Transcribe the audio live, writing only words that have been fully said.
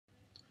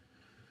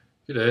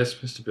G'day, it's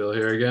Mr. Bill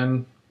here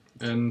again,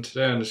 and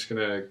today I'm just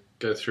going to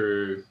go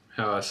through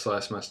how I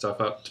slice my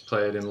stuff up to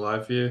play it in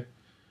live view.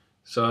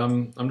 So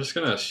I'm just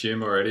going to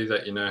assume already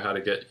that you know how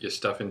to get your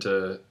stuff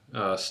into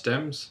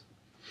stems.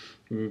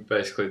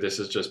 Basically, this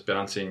is just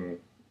bouncing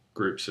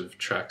groups of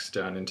tracks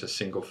down into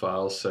single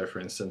files. So for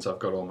instance, I've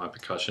got all my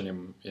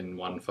percussion in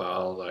one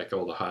file, like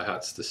all the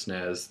hi-hats, the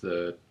snares,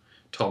 the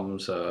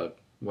toms,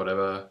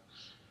 whatever,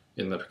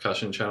 in the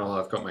percussion channel.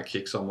 I've got my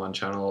kicks on one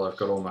channel, I've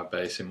got all my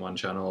bass in one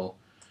channel,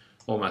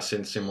 all my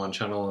synths in one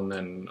channel, and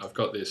then I've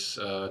got this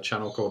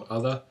channel called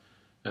Other,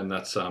 and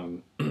that's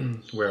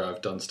where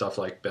I've done stuff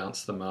like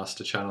bounce the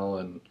master channel,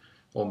 and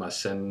all my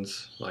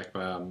sends, like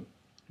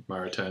my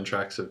return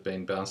tracks, have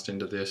been bounced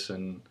into this,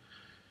 and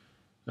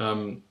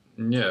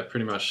yeah,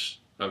 pretty much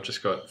I've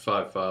just got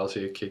 5 files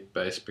here: kick,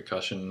 bass,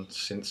 percussion,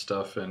 synth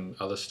stuff, and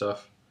other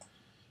stuff,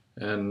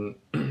 and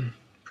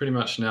pretty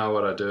much now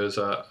what I do is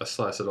I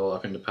slice it all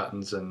up into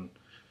patterns, and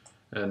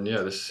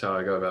yeah, this is how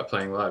I go about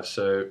playing live.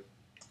 So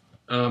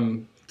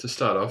to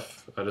start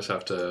off, I just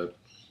have to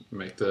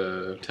make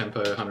the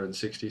tempo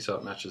 160 so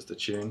it matches the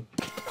tune.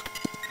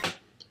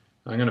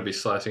 I'm going to be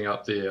slicing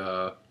up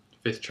the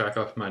 5th track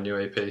off my new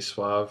EP,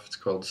 Suave. It's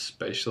called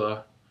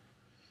Spatialer.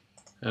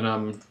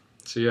 And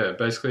so yeah,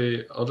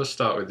 basically I'll just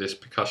start with this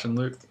percussion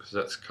loop because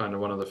that's kind of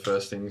one of the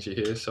first things you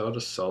hear. So I'll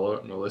just solo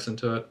it and we'll listen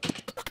to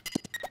it.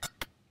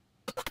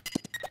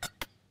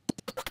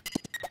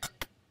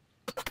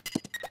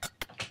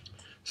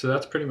 So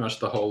that's pretty much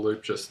the whole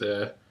loop just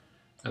there.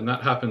 And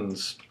that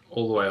happens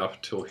all the way up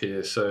till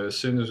here. So as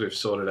soon as we've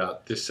sorted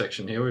out this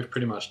section here, we've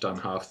pretty much done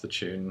half the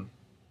tune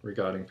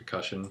regarding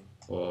percussion,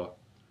 or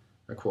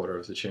a quarter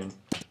of the tune.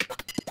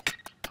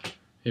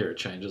 Here it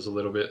changes a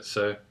little bit.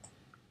 So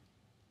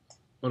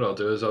what I'll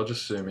do is I'll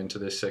just zoom into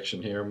this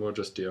section here and we'll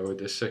just deal with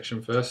this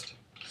section first.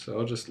 So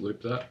I'll just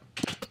loop that.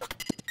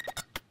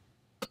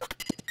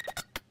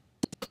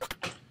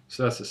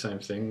 So that's the same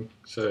thing.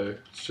 So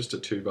it's just a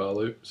 2-bar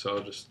loop. So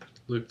I'll just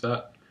loop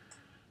that.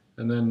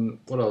 And then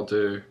what I'll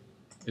do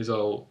is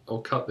I'll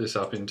cut this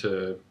up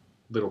into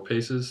little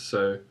pieces.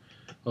 So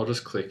I'll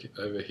just click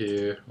over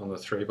here on the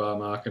 3-bar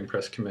mark and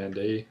press Command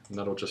E, and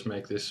that'll just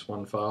make this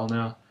one file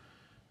now.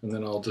 And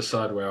then I'll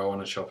decide where I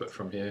want to chop it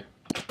from here.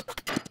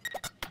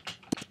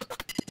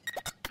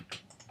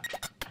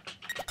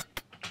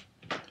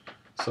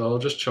 So I'll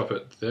just chop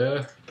it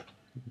there,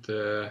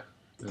 there,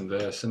 and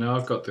there. So now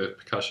I've got the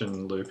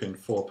percussion loop in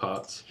 4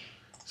 parts,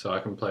 so I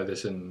can play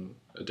this in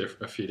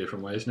a few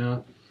different ways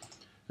now.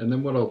 And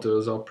then what I'll do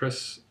is I'll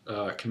press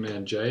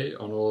Command J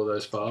on all of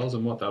those files,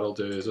 and what that'll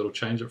do is it'll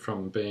change it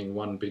from being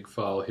one big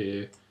file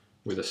here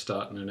with a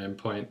start and an end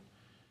point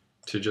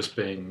to just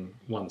being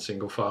one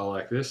single file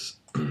like this.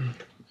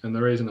 And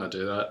the reason I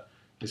do that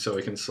is so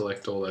we can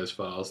select all those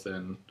files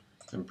then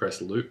and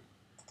press loop,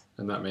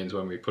 and that means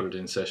when we put it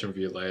in session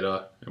view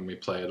later and we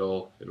play it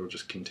all, it'll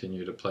just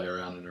continue to play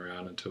around and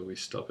around until we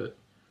stop it.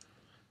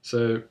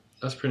 So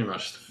that's pretty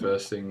much the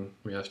first thing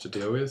we have to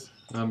deal with.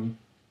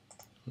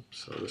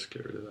 So I'll just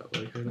get rid of that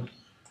locator.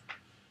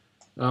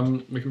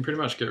 We can pretty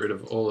much get rid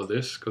of all of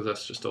this because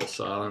that's just all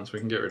silence. We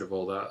can get rid of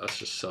all that, that's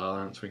just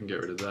silence. We can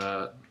get rid of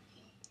that.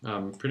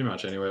 Pretty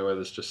much anywhere where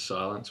there's just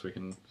silence, we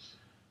can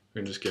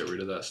just get rid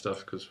of that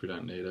stuff because we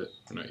don't need it,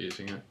 we're not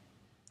using it.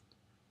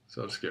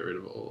 So I'll just get rid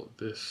of all of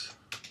this.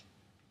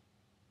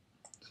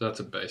 So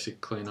that's a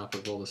basic cleanup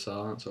of all the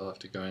silence. I'll have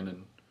to go in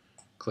and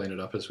clean it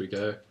up as we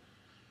go.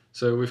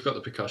 So we've got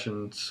the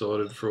percussion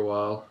sorted for a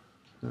while.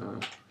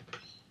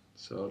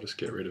 So I'll just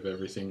get rid of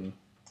everything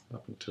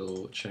up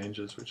until it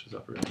changes, which is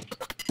up around.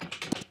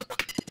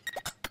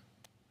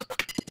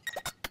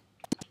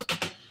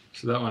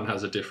 So that one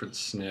has a different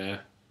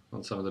snare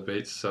on some of the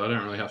beats, so I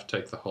don't really have to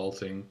take the whole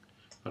thing.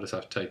 I just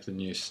have to take the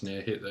new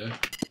snare hit there.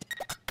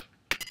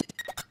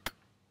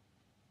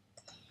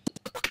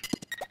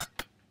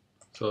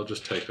 So I'll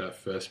just take that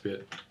first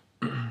bit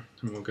and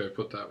we'll go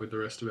put that with the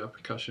rest of our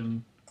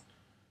percussion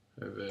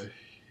over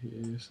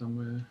here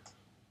somewhere.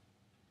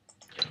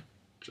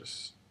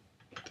 Just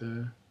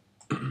there.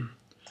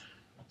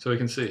 So we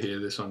can see here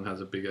this one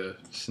has a bigger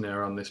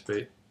snare on this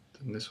beat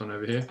than this one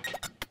over here.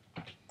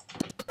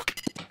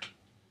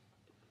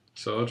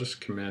 So I'll just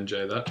Command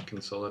J that,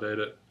 consolidate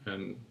it,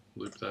 and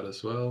loop that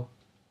as well.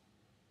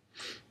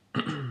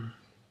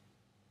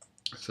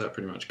 So that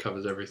pretty much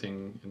covers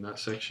everything in that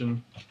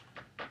section,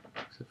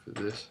 except for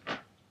this.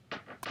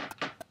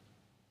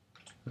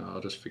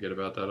 I'll just forget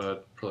about that, I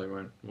probably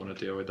won't want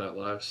to deal with that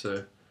live,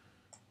 so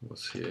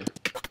what's here?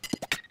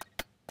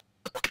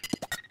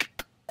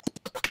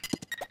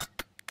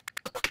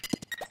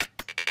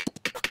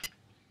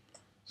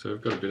 So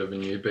we've got a bit of a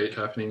new beat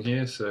happening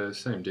here, so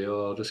same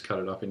deal, I'll just cut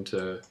it up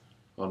into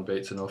on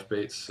beats and off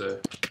beats. So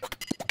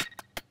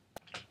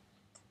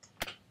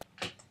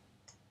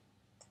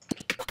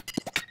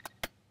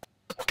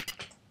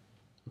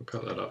I'll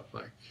cut that up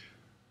like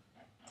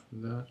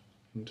that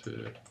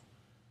into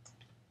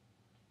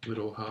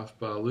little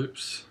half-bar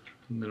loops,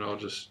 and then I'll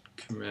just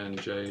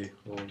Command J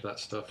all of that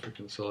stuff for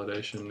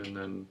consolidation, and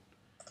then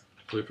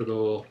loop it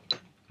all,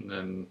 and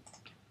then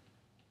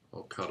I'll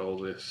I'll cut all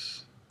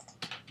this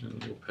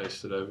and we'll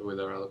paste it over with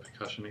our other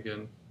percussion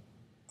again.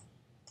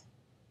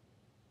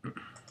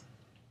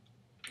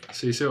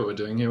 So you see what we're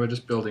doing here? We're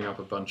just building up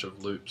a bunch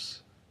of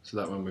loops so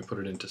that when we put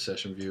it into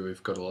session view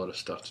we've got a lot of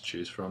stuff to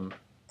choose from.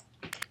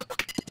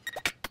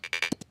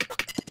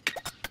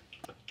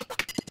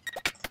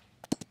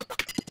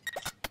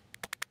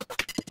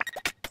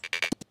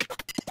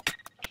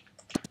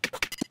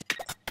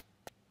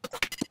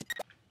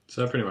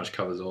 So that pretty much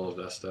covers all of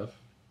that stuff.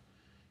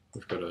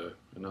 We've got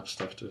enough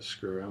stuff to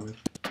screw around with.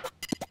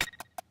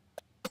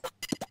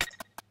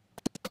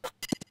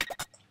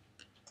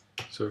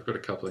 So we've got a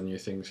couple of new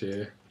things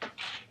here.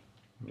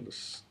 I'll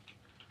just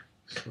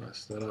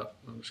slice that up.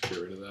 I'll just get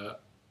rid of that.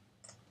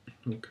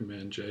 I'll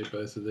Command J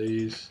both of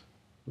these.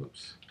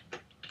 Whoops.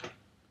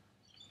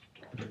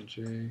 Command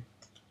J. And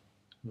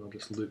I'll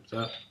just loop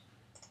that.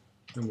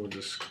 And we'll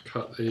just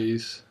cut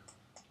these.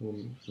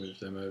 We'll move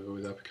them over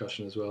with our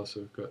percussion as well.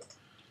 So we've got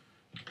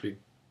a big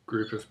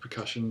group of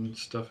percussion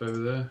stuff over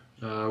there.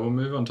 We'll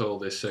move on to all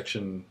this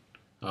section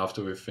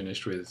after we've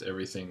finished with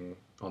everything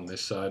on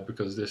this side,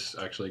 because this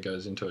actually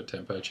goes into a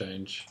tempo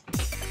change.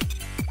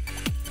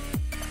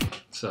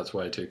 So that's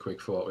way too quick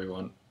for what we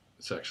want.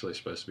 It's actually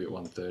supposed to be at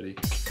 130.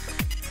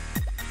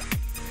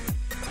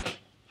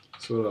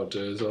 So what I'll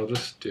do is I'll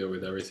just deal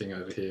with everything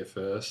over here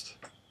first.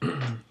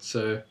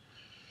 So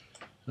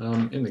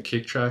in the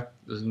kick track,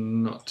 there's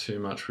not too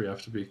much we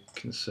have to be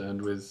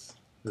concerned with.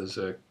 There's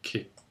a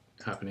kick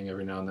happening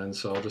every now and then,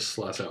 so I'll just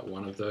slice out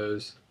one of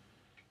those.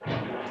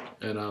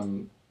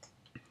 And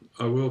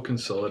I will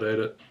consolidate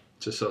it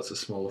just so it's a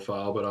smaller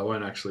file, but I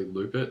won't actually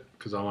loop it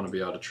because I want to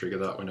be able to trigger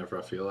that whenever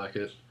I feel like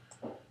it.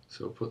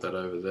 So we'll put that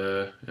over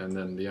there, and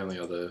then the only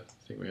other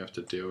thing we have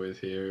to deal with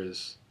here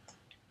is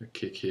a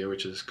kick here,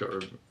 which has got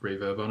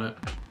reverb on it.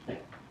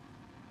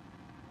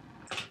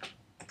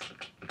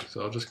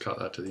 So I'll just cut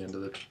that to the end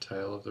of the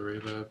tail of the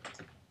reverb,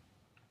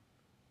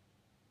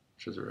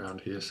 which is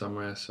around here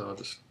somewhere, so I'll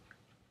just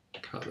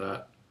cut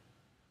that.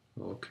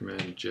 I'll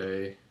Command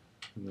J,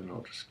 and then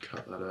I'll just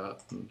cut that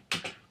out and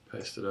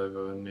paste it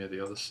over near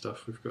the other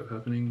stuff we've got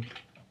happening,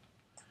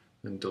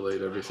 and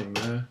delete everything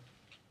there.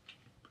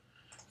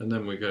 And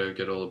then we go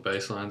get all the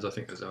bass lines. I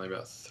think there's only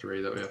about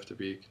 3 that we have to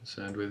be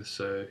concerned with,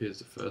 so here's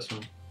the first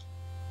one.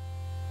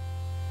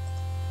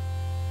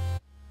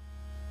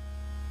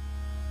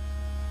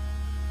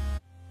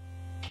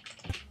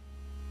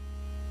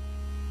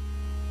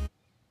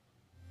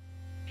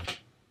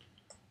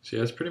 So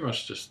yeah, it's pretty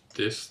much just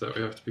this that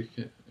we have to be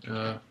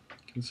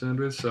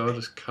concerned with, so I'll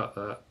just cut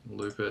that,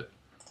 loop it,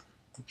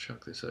 and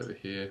chuck this over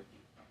here.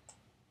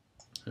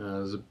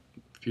 There's a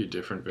few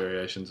different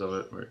variations of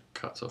it where it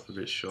cuts off a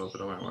bit short,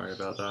 but I won't worry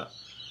about that.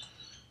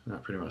 And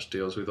that pretty much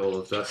deals with all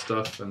of that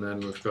stuff. And then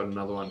we've got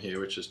another one here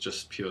which is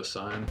just pure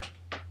sine.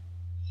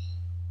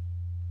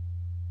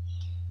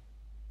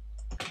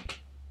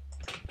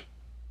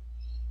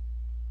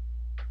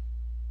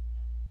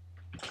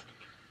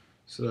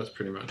 So that's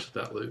pretty much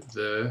that loop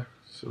there.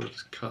 So we'll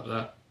just cut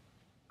that.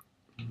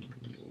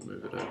 We'll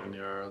move it over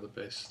near our other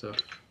bass stuff.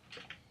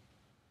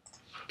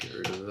 Get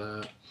rid of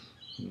that.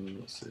 And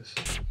what's this?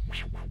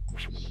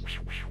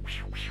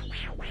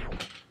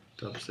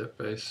 Dubstep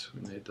bass,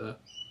 we need that.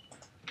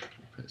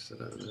 Paste that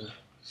over there.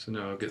 So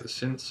now I'll get the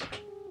synths.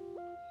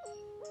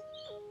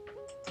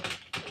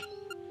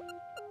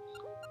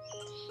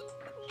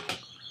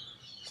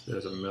 So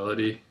there's a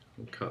melody,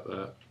 we'll cut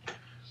that.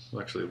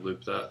 We'll actually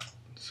loop that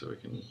so we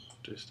can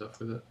do stuff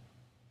with it.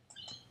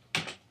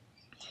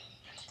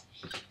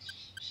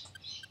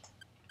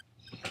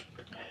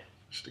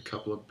 Just a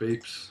couple of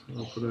beeps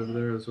I'll put over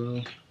there as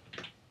well.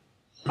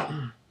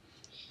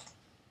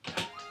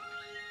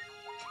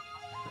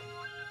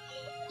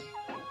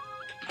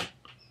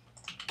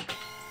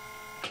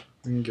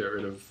 We can get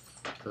rid of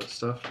that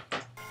stuff.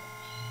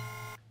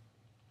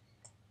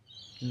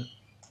 Yeah.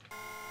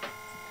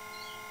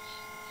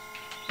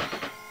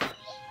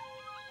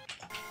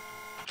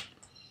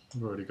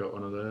 I've already got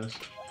one of those.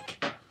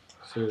 So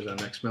here's our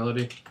next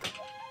melody.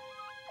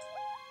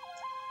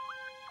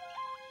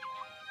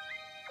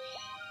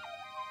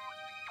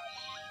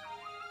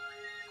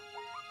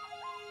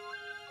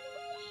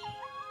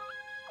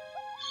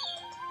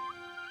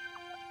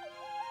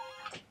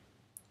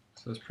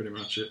 So that's pretty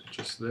much it,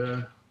 just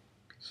there.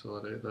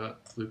 Consolidate that,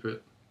 loop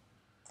it,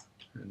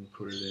 and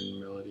put it in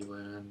melody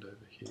land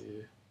over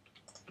here.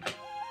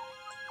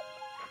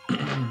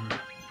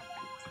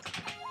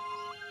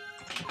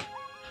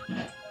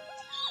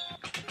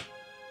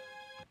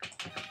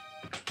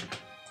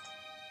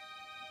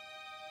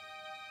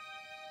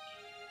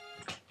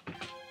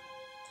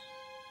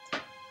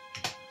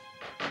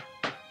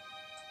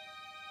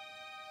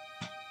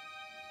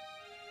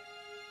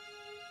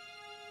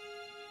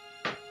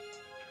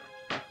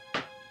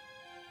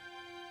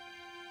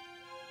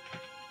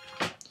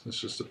 It's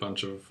just a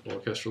bunch of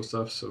orchestral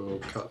stuff, so we'll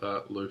cut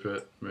that, loop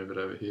it, move it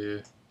over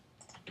here.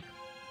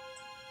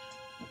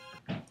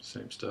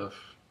 Same stuff.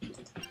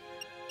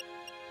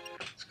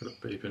 It's got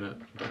a beep in it,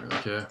 don't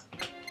really care.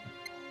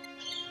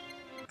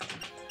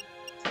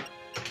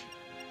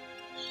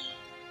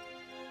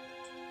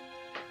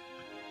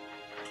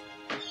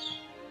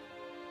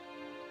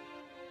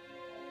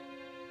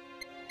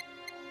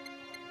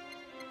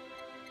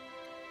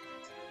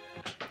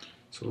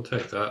 So we'll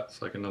take that.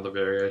 It's like another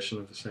variation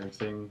of the same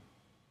thing.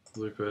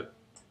 Loop it.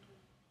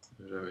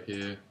 Move it over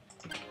here.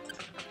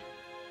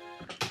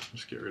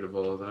 Just get rid of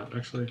all of that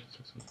actually.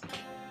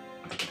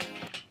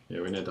 Yeah,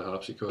 we need the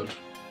harpsichord.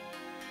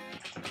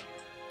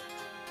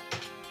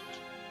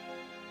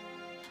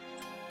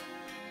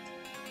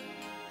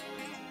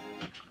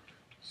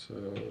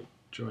 So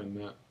join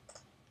that,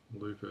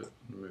 loop it,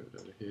 and move it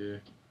over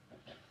here.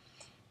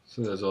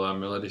 So there's all our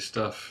melody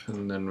stuff,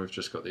 and then we've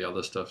just got the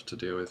other stuff to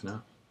deal with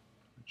now,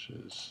 which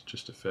is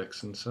just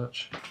effects and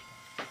such.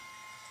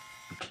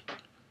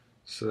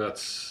 So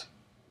that's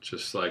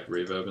just like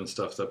reverb and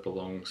stuff that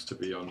belongs to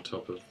be on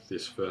top of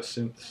this first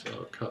synth. So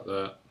I'll cut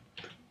that,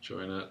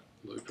 join it,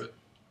 loop it.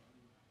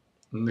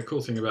 And the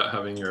cool thing about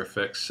having your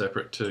effects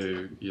separate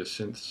to your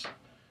synths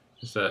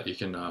is that you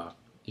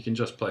can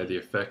just play the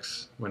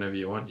effects whenever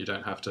you want. You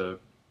don't have to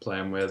play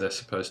them where they're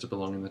supposed to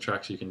belong in the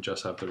tracks. You can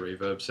just have the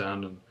reverb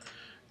sound, and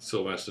it's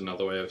almost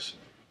another way of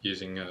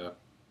using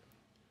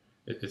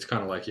it's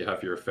kind of like you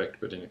have your effect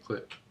but in a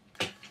clip.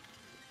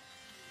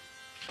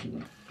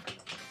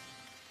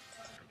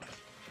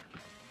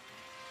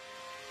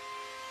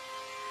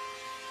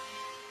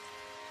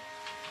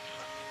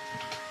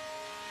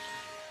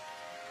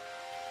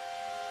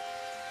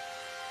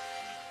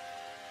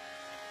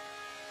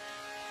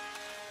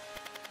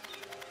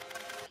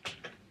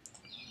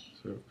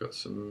 So we've got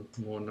some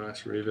more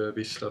nice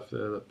reverby stuff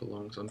there that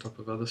belongs on top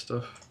of other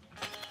stuff.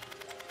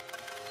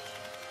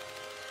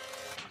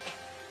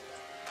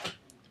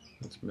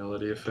 That's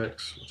melody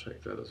effects, we'll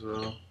take that as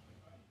well.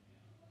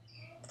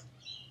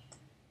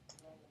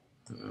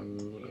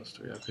 What else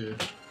do we have here?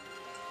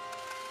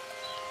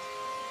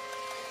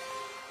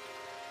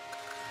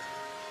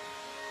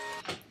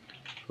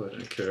 I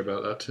don't care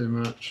about that too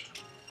much.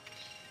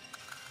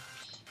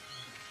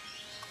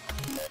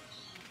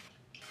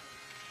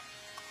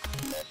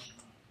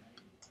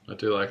 I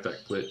do like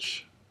that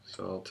glitch,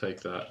 so I'll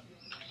take that,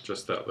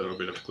 just that little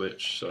bit of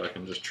glitch, so I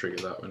can just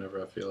trigger that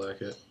whenever I feel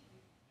like it.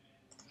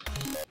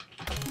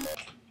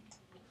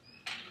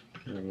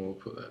 And we'll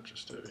put that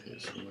just over here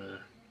somewhere.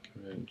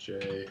 Command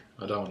J.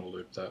 I don't want to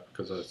loop that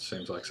because it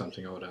seems like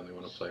something I would only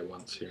want to play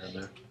once here and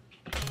there.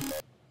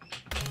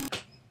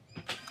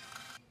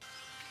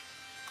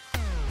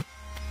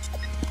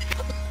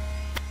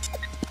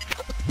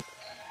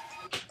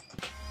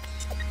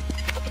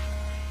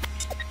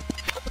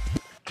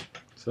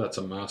 So that's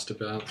a master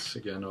bounce.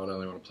 Again, I would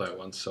only want to play it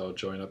once, so I'll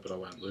join it, but I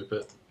won't loop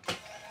it.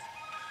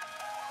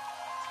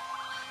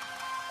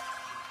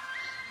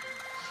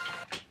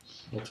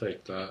 I'll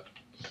take that,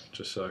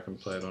 just so I can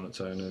play it on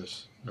its own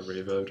as a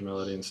reverbed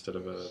melody instead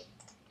of a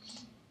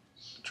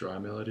dry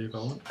melody if I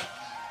want.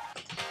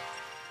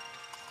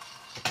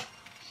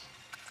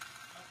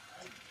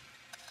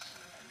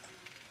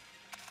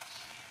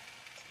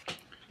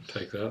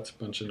 Take that, it's a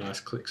bunch of nice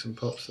clicks and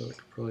pops that I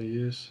could probably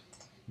use.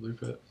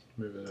 Loop it.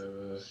 Move it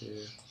over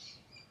here.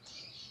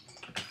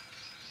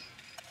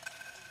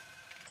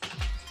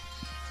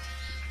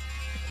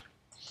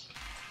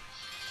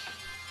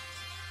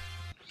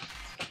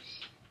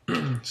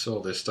 So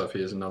all this stuff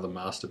here is another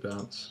master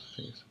bounce. I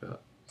think it's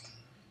about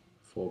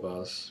 4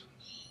 bars,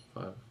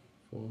 5,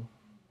 4.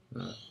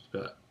 No, it's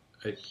about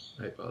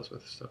 8 bars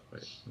worth of stuff.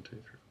 Wait, 1, 2, 3,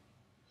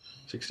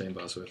 16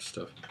 bars worth of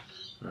stuff.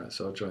 Alright,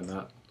 so I'll join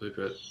that, loop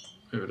it,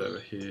 move it over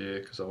here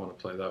because I want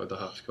to play that with the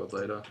harpsichord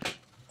later.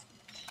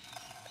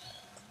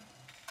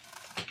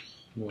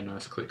 More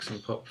nice clicks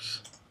and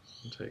pops.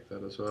 I'll take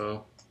that as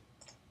well.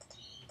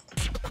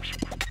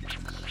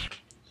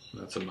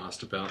 That's a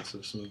master bounce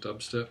of some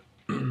dubstep.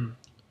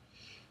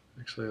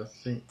 Actually, I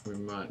think we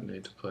might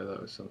need to play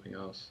that with something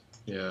else.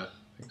 Yeah,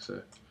 I think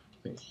so.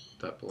 I think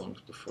that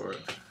belongs before it.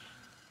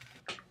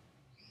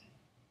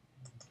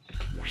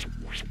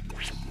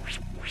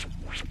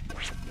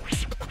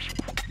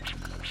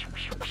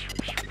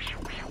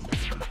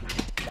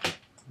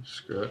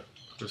 Screw it.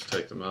 Just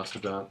take the master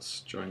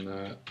bounce, join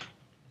that.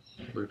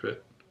 Loop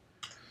it.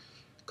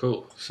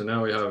 Cool, so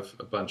now we have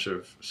a bunch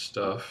of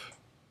stuff.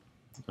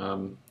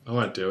 I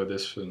won't deal with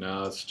this for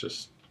now, it's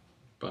just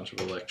a bunch of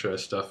electro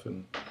stuff,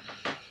 and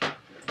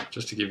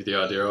just to give you the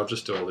idea, I'll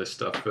just do all this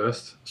stuff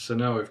first. So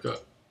now we've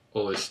got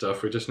all this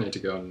stuff, we just need to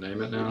go and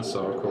name it now,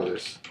 so I'll call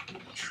this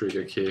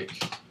trigger kick,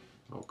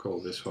 I'll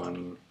call this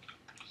one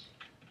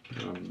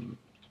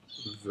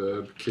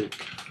verb kick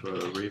for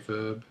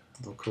reverb,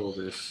 I'll call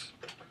this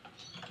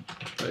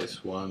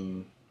bass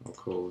 1, I'll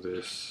call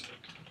this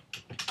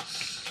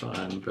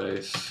sine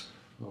bass,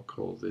 I'll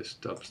call this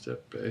dubstep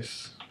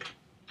bass.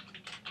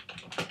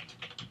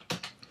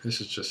 This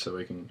is just so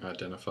we can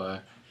identify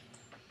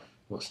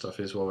what stuff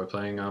is while we're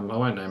playing. I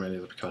won't name any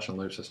of the percussion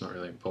loops, that's not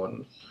really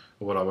important.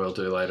 But what I will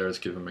do later is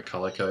give them a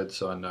color code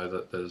so I know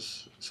that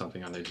there's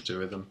something I need to do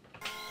with them.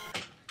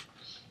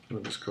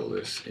 We'll just call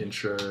this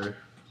intro,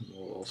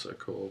 we'll also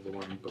call the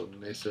one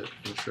beneath it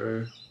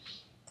intro.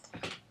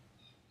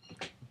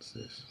 What's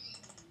this?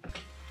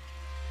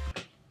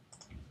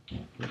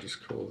 We'll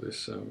just call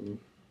this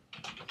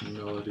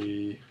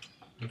melody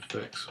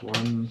effects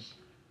 1.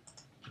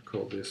 We'll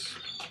call this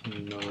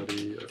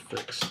melody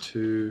effects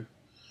 2.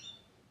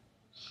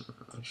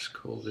 I'll just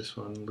call this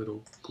one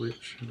Little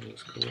Glitch, and I'll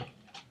just call it,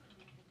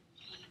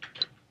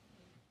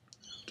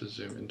 to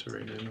zoom in to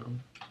rename it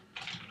on.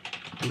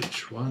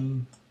 Glitch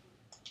 1.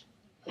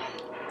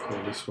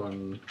 Call this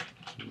one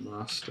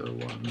Master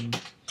 1.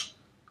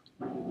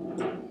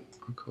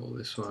 I'll call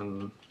this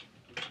one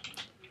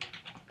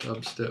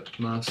Dubstep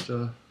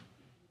Master.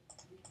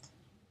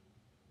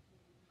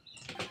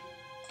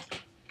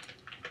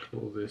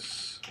 Call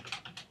this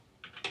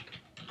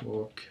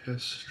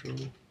Orchestral.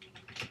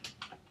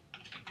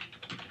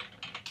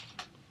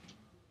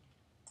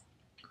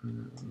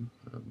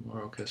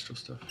 More orchestral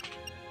stuff.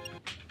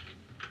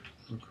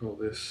 I'll call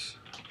this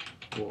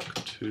Walk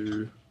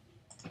 2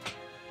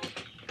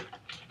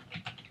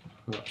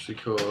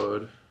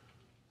 harpsichord.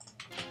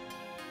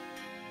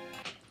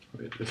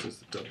 Wait, this is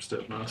the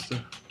Dubstep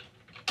Master.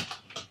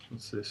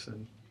 What's this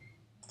then?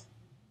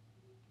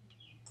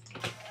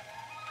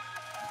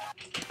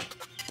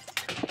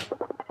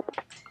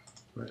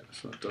 Wait,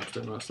 that's not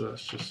Dubstep Master,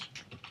 that's just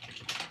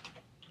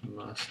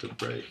Master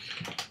Break.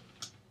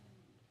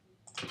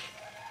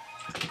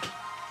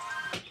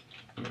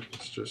 Right,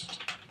 it's just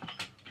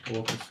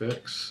Walk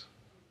Effects.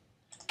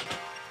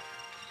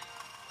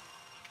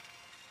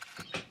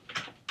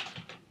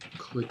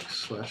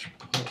 Click/pop.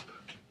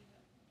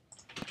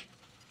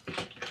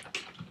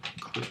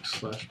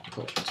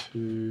 Click/pop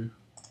 2.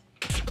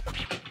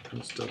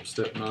 That's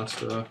Dubstep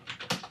Master.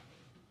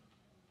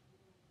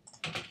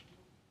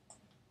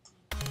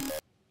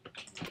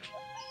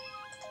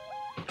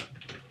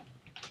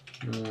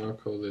 I'll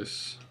call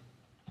this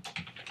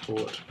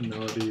Port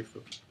Melody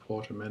for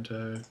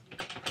Portamento.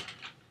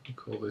 I'll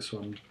call this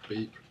one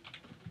Beep.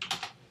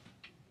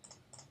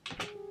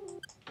 I'll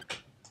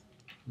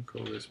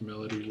call this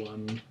Melody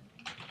 1.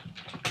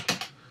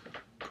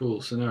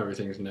 Cool, so now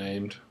everything's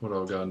named. What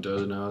I'll go and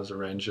do now is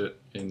arrange it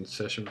in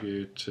session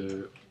view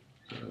to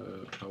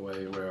a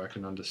way where I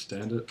can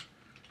understand it.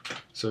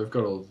 So we've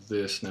got all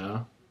this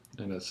now,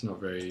 and it's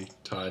not very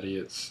tidy.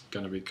 It's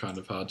going to be kind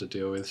of hard to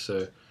deal with,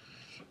 so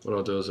what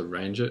I'll do is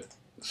arrange it.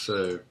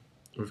 So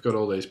we've got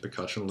all these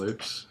percussion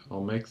loops.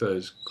 I'll make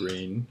those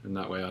green, and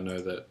that way I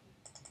know that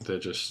they're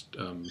just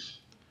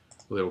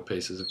little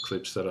pieces of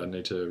clips that I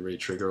need to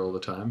re-trigger all the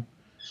time.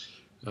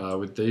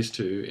 With these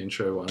two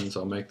intro ones,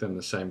 I'll make them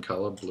the same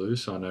color, blue,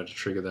 so I know to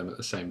trigger them at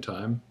the same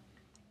time.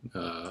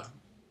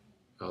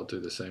 I'll do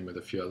the same with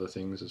a few other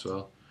things as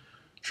well.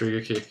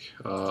 Trigger kick,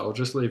 I'll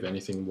just leave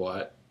anything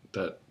white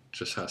that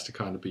just has to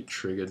kind of be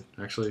triggered.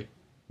 Actually,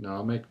 no,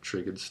 I'll make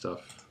triggered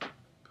stuff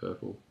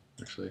purple,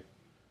 actually.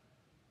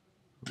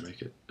 I'll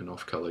make it an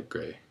off-colored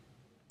grey.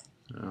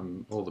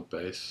 All the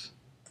bass,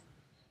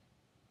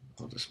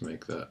 I'll just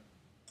make that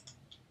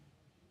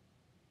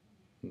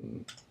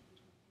an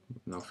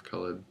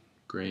off-colored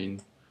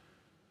green.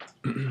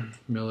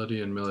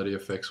 Melody and Melody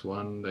Effects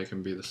 1, they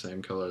can be the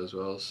same color as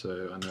well,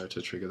 so I know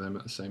to trigger them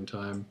at the same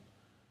time.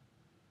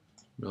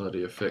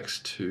 Melody Effects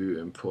 2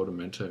 and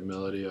Portamento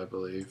Melody, I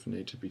believe,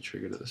 need to be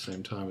triggered at the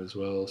same time as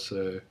well,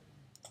 so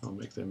I'll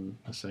make them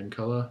the same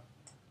color.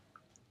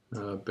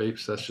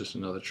 Beeps, that's just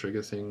another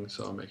trigger thing,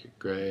 so I'll make it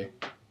grey.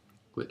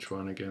 Glitch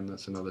 1 again,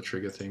 that's another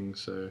trigger thing,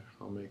 so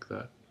I'll make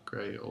that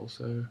grey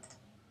also.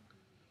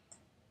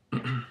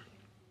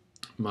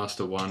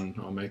 Master 1,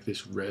 I'll make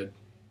this red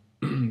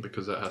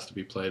because that has to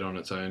be played on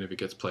its own. If it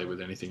gets played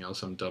with anything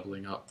else, I'm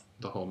doubling up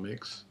the whole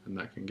mix, and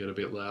that can get a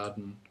bit loud,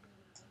 and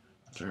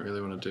I don't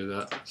really want to do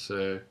that.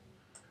 So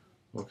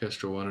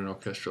Orchestral 1 and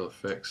Orchestral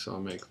Effects, I'll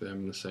make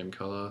them the same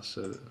color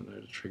so that I know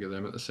to trigger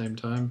them at the same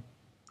time.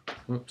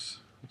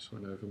 Whoops, just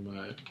went over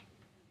my...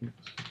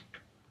 Oops.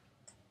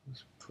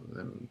 Let's put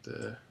them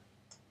there.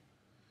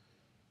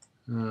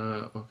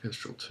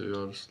 Orchestral 2,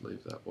 I'll just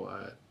leave that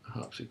white.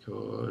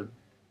 Harpsichord.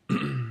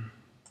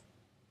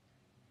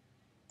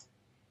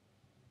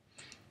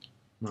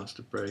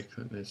 Master Break,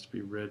 that needs to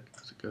be red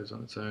because it goes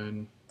on its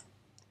own.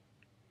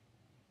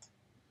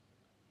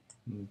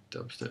 And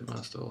Dubstep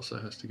Master also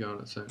has to go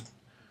on its own.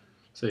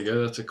 So there you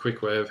go, that's a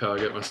quick way of how I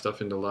get my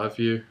stuff into live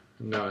view.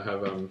 And now I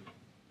have a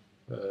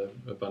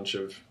bunch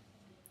of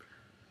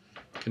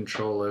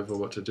control over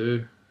what to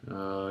do.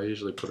 I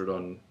usually put it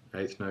on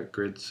 8th note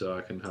grid so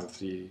I can have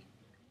the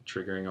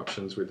triggering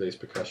options with these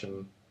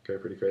percussion go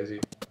pretty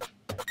crazy.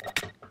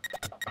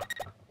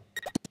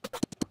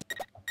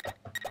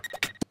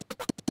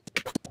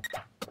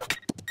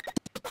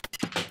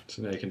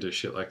 So now you can do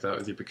shit like that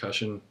with your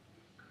percussion.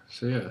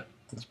 So yeah,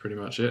 that's pretty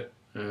much it.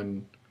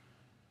 And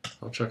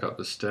I'll chuck up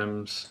the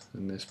stems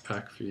in this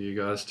pack for you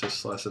guys to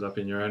slice it up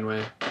in your own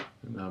way.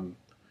 And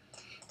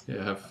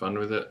yeah, have fun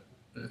with it.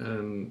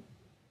 And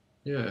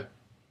yeah,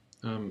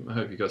 I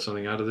hope you got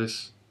something out of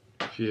this.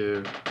 If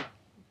you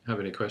have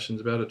any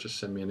questions about it, just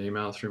send me an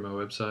email through my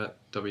website,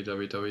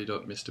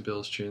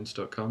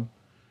 www.mrbillstunes.com.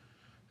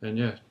 And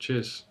yeah,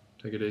 cheers.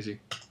 Take it easy.